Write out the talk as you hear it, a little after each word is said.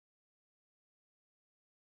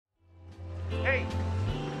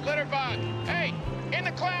hug. Hey, in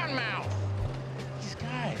the clown mouth. These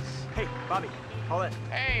guys. Hey, Bobby, Paulette.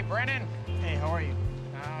 Hey, Brennan. Hey, how are you?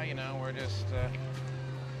 Oh, you know, we're just,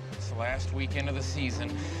 it's the last weekend of the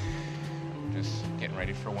season. Just getting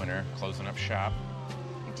ready for winter, closing up shop.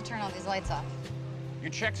 You have to turn all these lights off.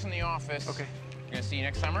 Your check's in the office. Okay. Gonna see you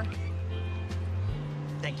next summer?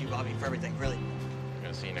 Thank you, Bobby, for everything, really.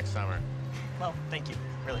 Gonna see you next summer. Well, thank you,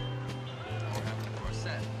 really. We're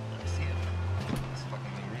set. See it. This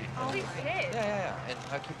fucking thing read. Oh, he's hit. Yeah. And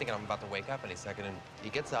I keep thinking I'm about to wake up any second, and he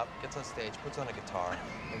gets up, gets on stage, puts on a guitar,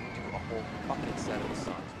 and we do a whole fucking set of the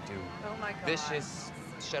songs. We do Oh my God. Vicious,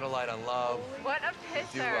 Shed a Light on Love. What a We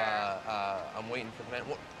do, pisser. I'm Waiting for the Man.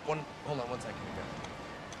 Hold on one second.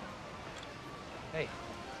 Hey,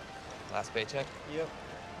 last paycheck? Yep.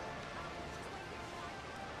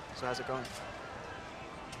 So how's it going?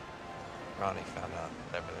 Ronnie found out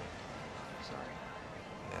everything. Sorry.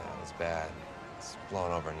 Yeah, it was bad. It's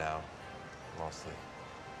blown over now, mostly.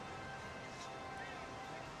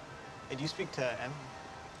 Did you speak to Em?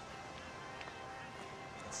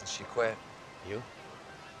 Since she quit, you?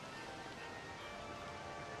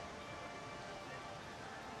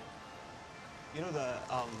 You know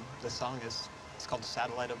the song it's called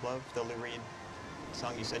Satellite of Love, the Lou Reed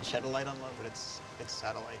song. You said Shed a Light on Love, but it's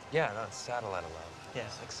Satellite. Yeah, no, it's Satellite of Love. Yeah,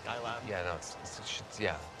 it's like Skylab. Yeah, no, it's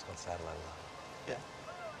called Satellite of Love. Yeah.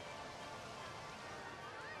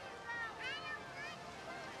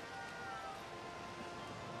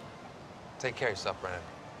 Take care of yourself, Brennan.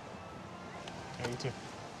 Yeah, you too.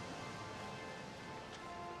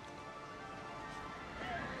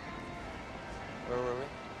 Where were we?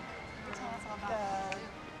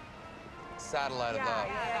 Satellite of Love.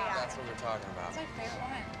 Yeah. That's what we're talking about. It's my favorite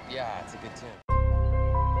one. Yeah, it's a good tune.